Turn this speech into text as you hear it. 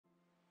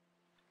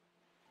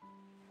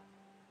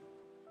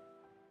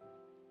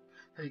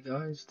Hey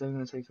guys, today I'm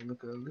going to take a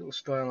look at a little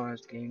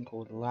stylized game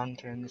called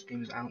Lantern. This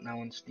game is out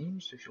now on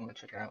Steam, so if you want to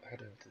check it out, head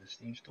over to the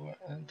Steam store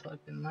and type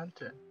in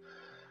Lantern.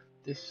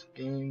 This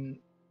game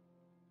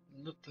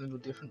looked a little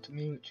different to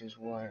me, which is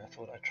why I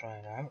thought I'd try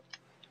it out.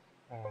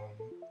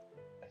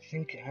 I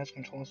think it has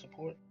controller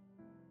support,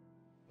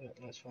 but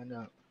let's find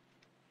out.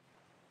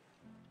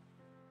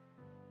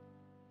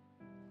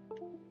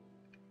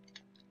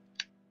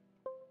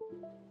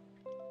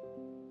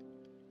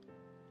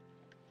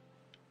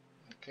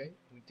 Okay,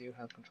 we do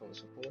have controller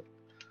support,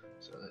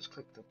 so let's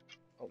click the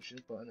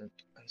options button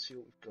and see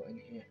what we've got in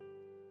here.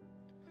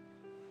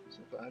 So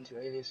we've got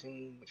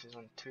anti-aliasing, which is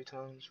on 2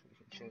 times. We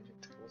can change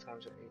it to 4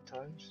 times or 8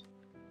 times.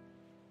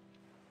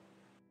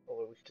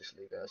 Or we could just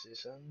leave it as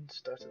is and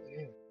start at the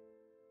game.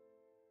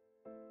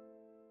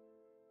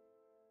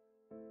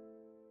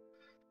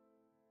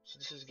 So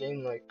this is a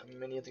game like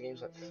many other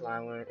games like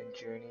Flower and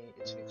Journey.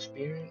 It's an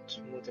experience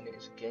more than it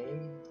is a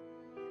game.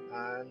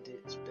 And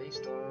it's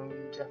based on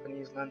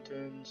Japanese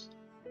lanterns.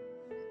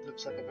 It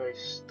looks like a very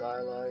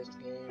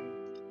stylized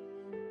game.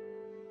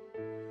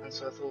 And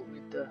so I thought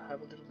we'd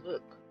have a little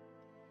look.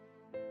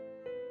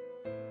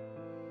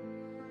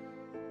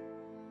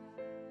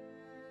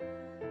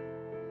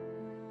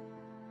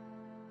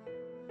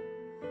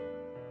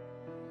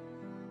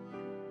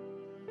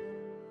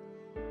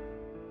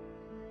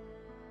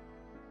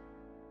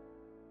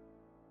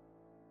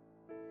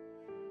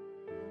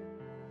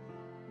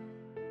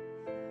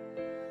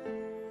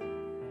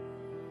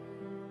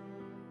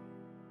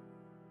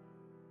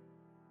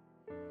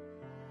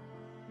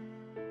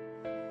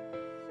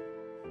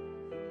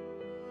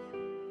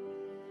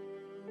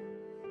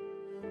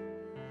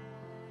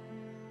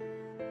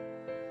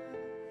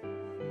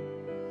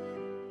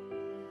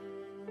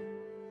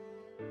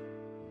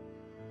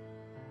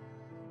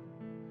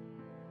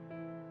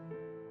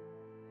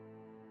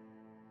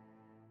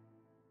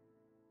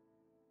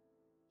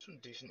 Some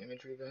decent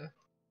imagery there.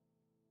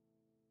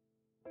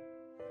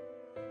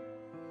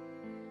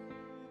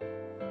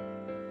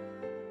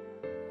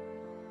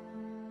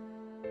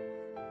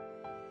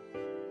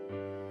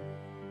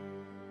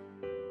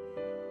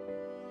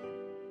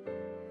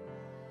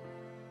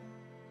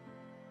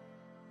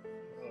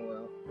 Oh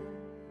well.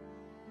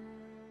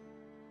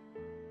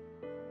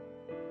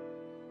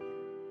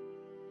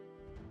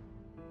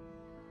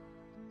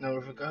 Now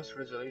with regards to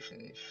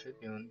resolution, it should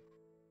be on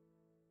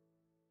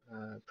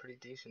pretty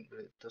decent, but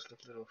it does look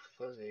a little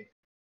fuzzy.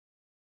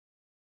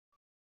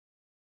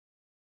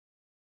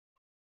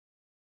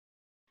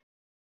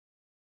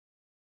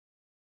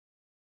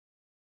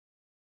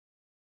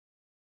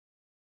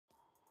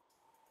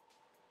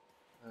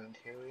 And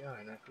here we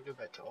are. Now if we go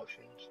back to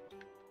options,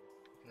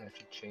 we can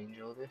actually change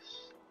all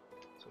this.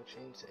 So we'll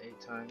change to 8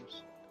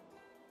 times.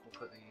 We'll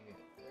put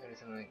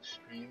everything on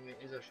extreme.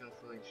 It is actually on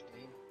full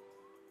HD.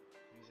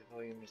 User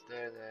volume is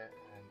there,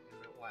 and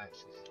input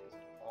y-axis is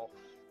off.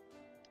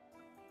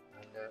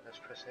 And let's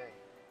press A.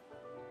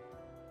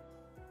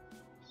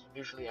 So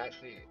visually,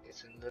 actually,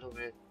 it's a little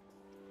bit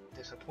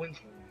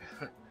disappointing,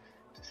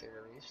 to say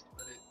the least,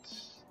 but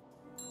it's...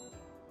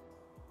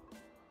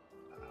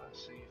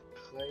 so you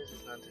play as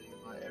this lantern, you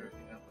light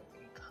everything up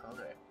in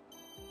color,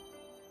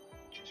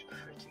 which is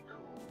pretty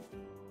cool.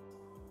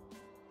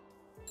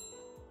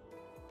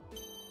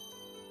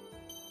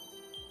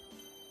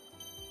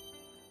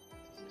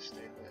 Does it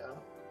stay lit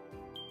up?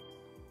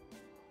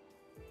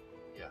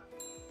 Yeah.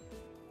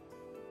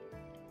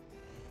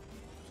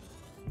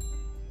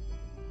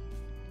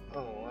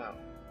 Oh wow.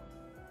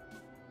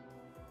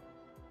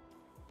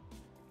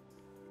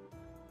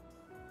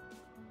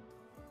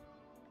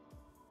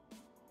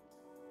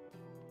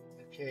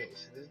 Okay,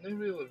 so there's no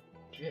real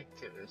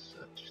objective as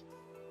such.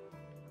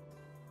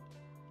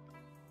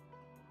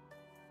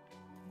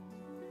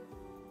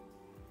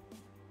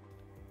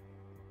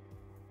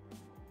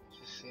 It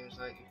just seems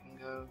like you can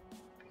go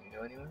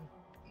anywhere?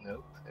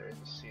 Nope, there is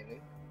a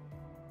ceiling.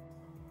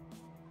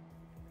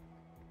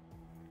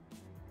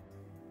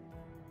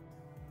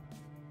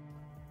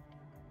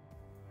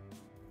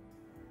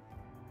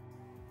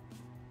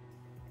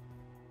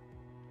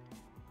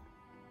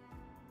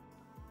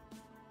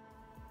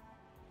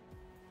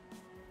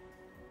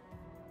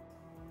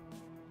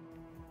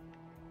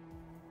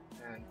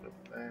 And go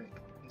back,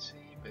 you can see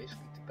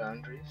basically the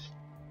boundaries.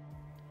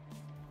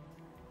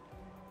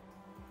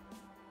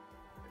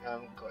 We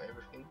haven't got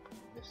everything,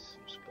 we missed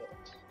some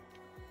spots.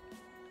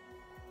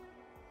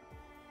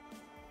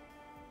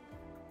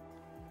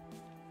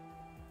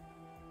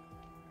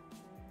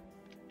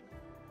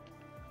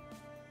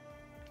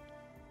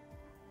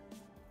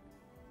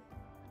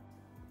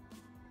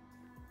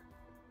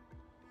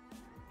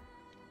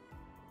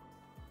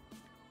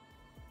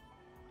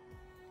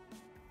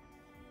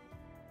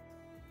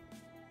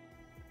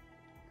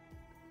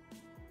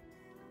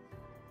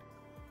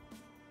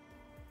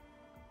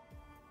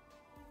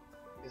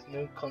 There's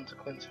no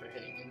consequence for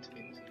hitting into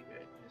things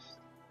either, just...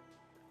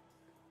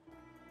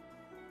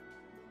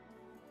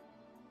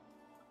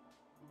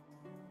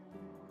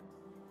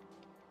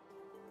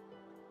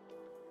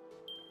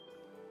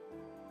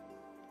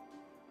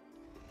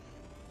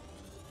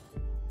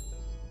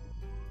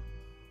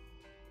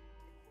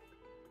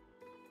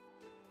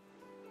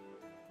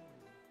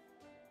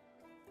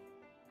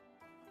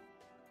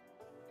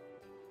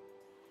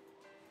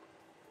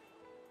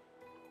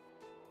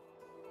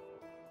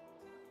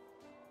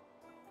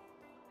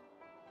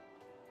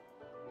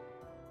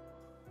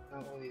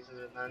 all these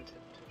other lanterns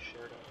have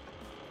showed up.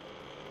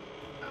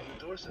 And the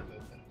doors have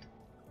opened.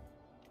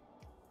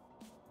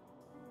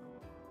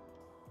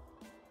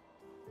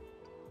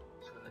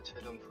 So let's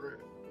head on through.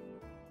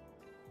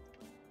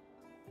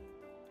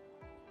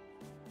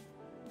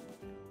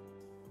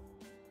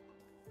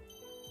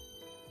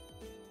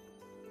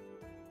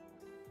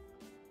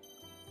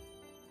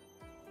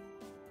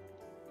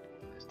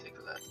 Let's take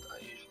a left. I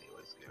usually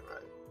always get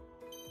right.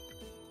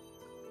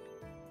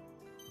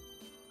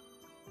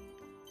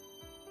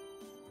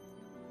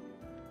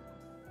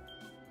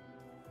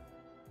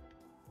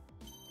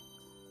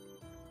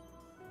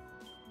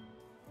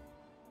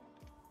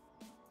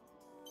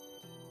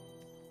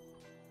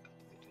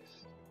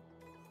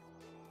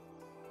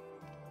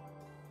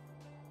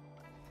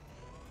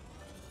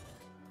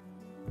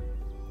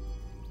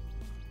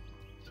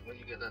 When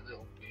you get that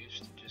little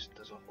boost, it just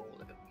does a whole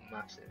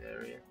massive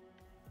area.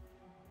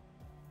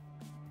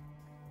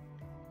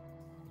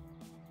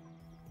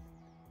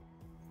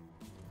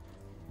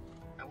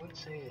 I wouldn't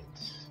say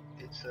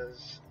it's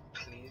as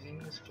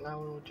pleasing as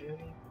Flower or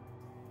Journey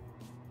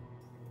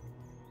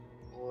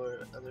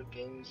or other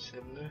games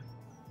similar.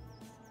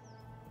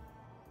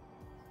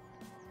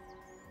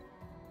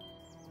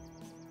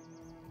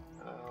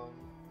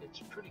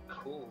 It's pretty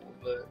cool,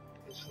 but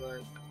it's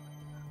like,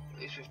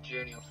 at least with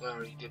Journey or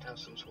Flower, you did have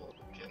some sort of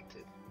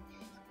objective.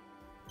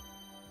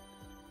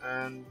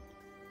 And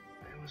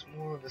there was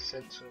more of a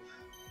sense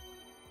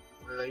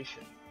of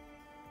relation.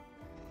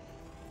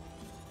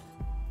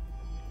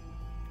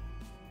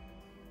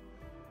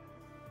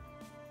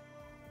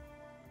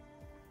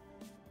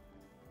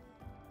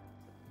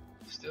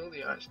 Still,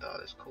 the art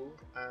style is cool,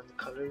 and the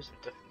colours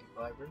are definitely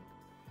vibrant.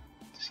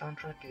 The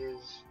soundtrack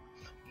is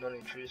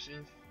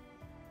non-intrusive.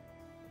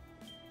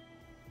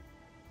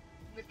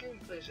 The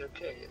gameplay is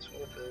okay. It's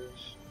one of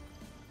those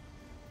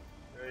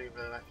very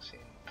relaxing,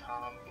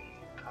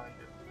 calming kind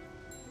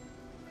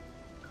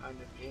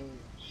of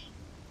games.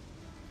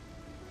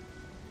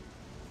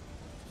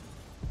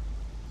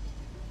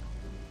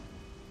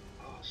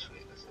 Oh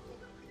sweet, let's have a look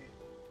over here.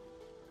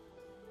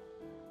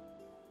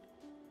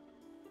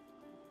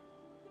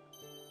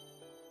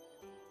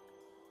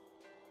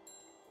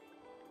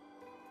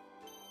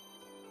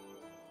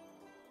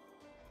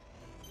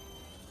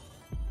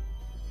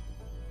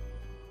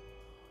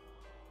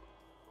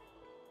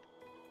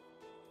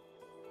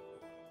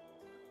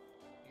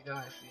 You don't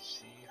actually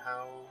see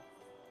how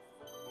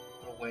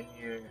or when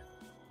your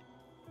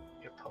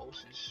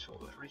pulse is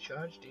sort of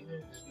recharged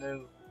either. There's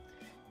no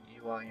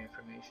UI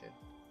information.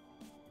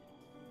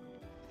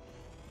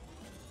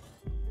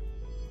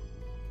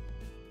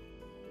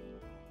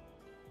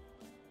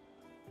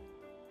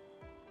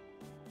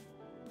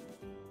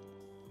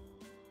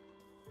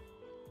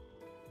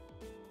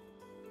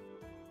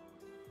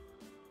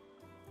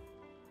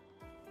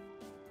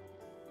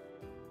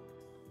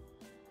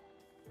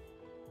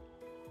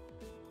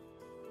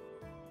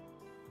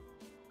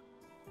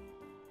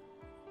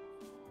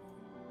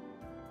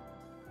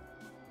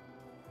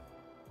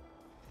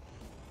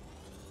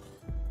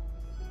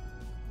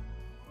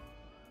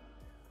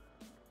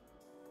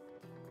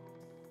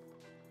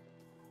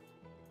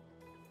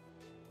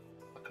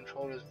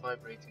 Controller is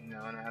vibrating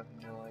now and I have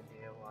no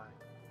idea why.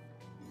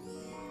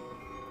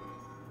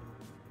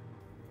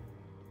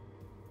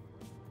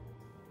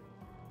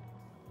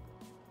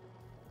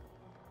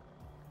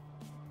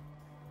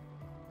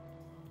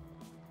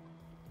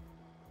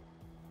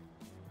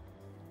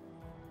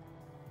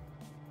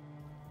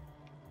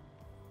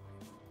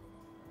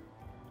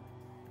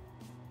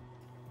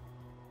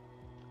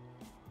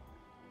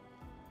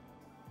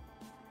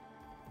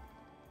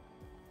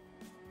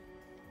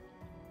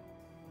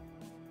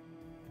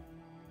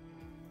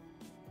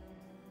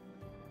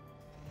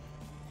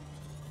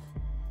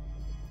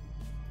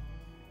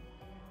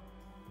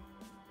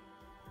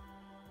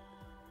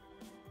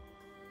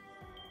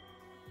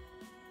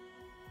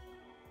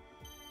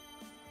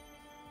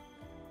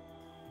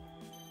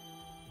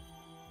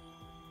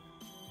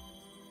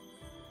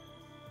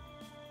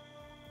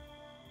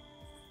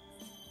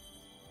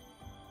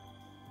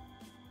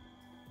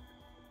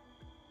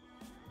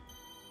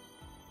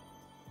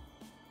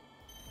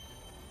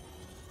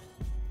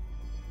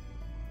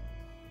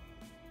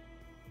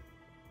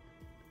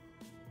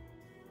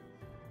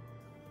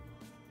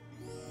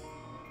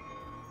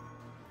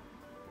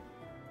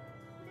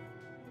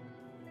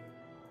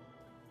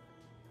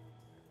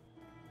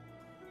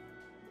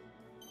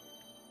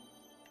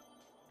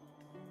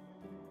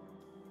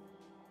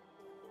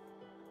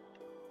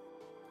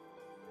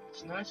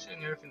 It's nice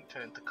seeing everything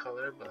turn to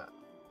colour, but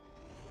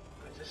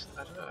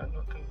I don't know, I'm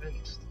not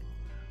convinced.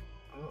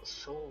 I'm not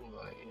sold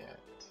on it yet.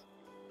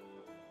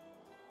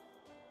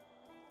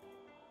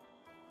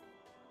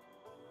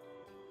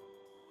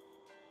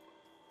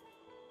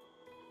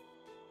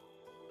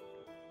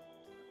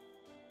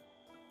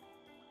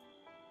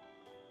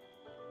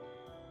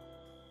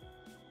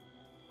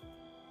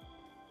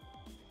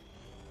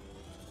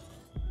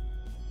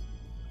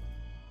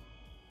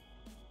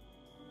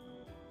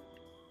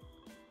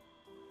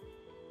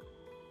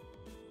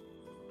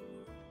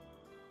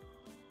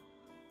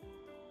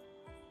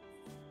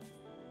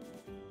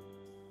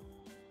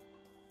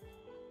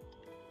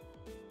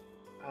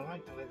 I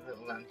like the way the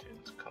little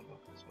lanterns come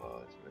up as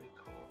well, it's really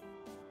cool.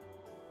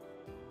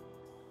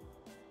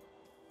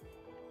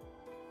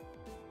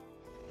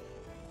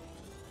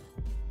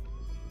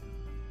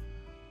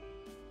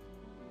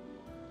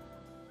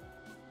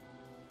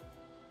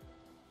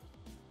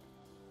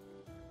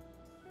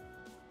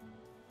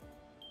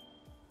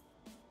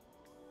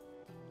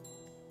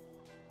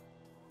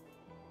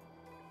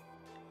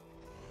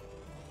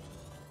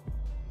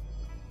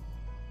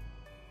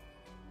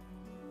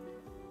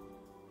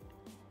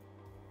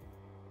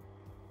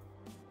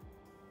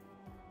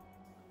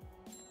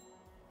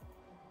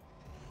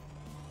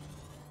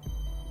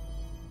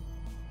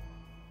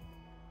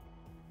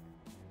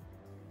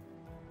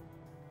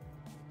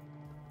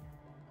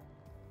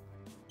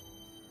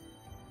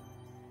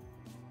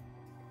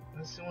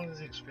 This is one of those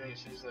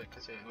experiences, like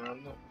I say, where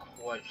I'm not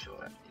quite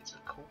sure. It's a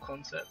cool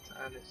concept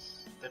and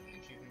it's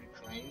definitely keeping me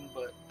playing,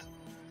 but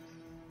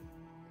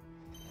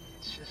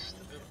it's just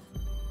a bit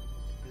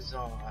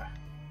bizarre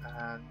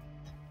and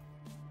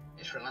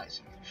it's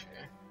relaxing for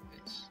sure.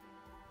 It's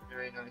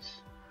very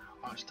nice.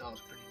 Art style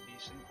is pretty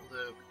decent,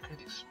 although I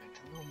could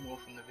expect a little more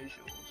from the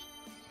visuals.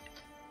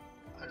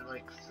 I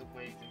like the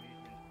way the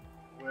movement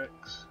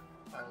works.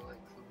 I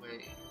like the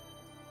way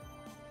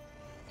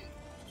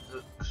it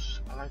looks.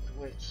 I like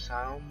the way it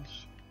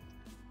sounds,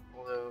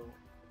 although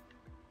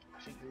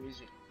I think the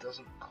music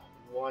doesn't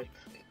quite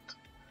fit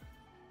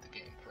the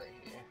gameplay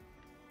here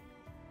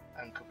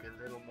and could be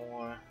a little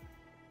more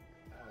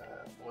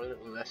or a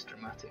little less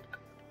dramatic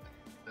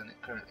than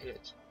it currently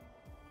is.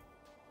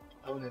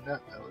 Other than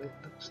that though, it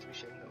looks to be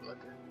shaping up like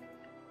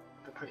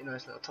a pretty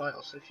nice little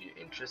title, so if you're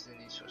interested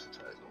in these sorts of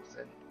titles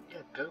then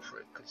yeah, go for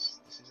it,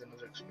 because this is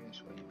another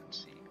experience where you can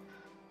see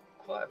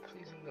quite a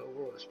pleasing little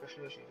world,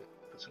 especially as you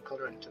put some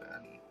colour into it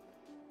and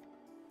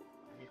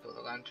you've got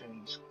the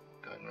lanterns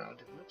going around.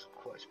 It looks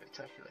quite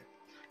spectacular.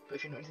 But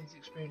if you're not into these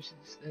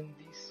experiences, then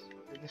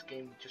this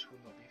game just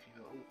will not be for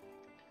you at all.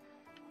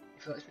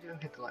 If you like this video,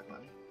 hit the like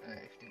button.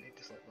 If you didn't hit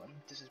the dislike button,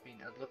 this has been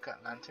a look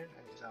at Lantern,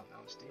 and it is out now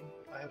on Steam.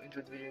 I hope you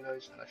enjoyed the video,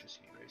 guys, and I shall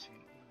see you very soon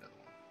in another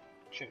one.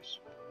 Cheers.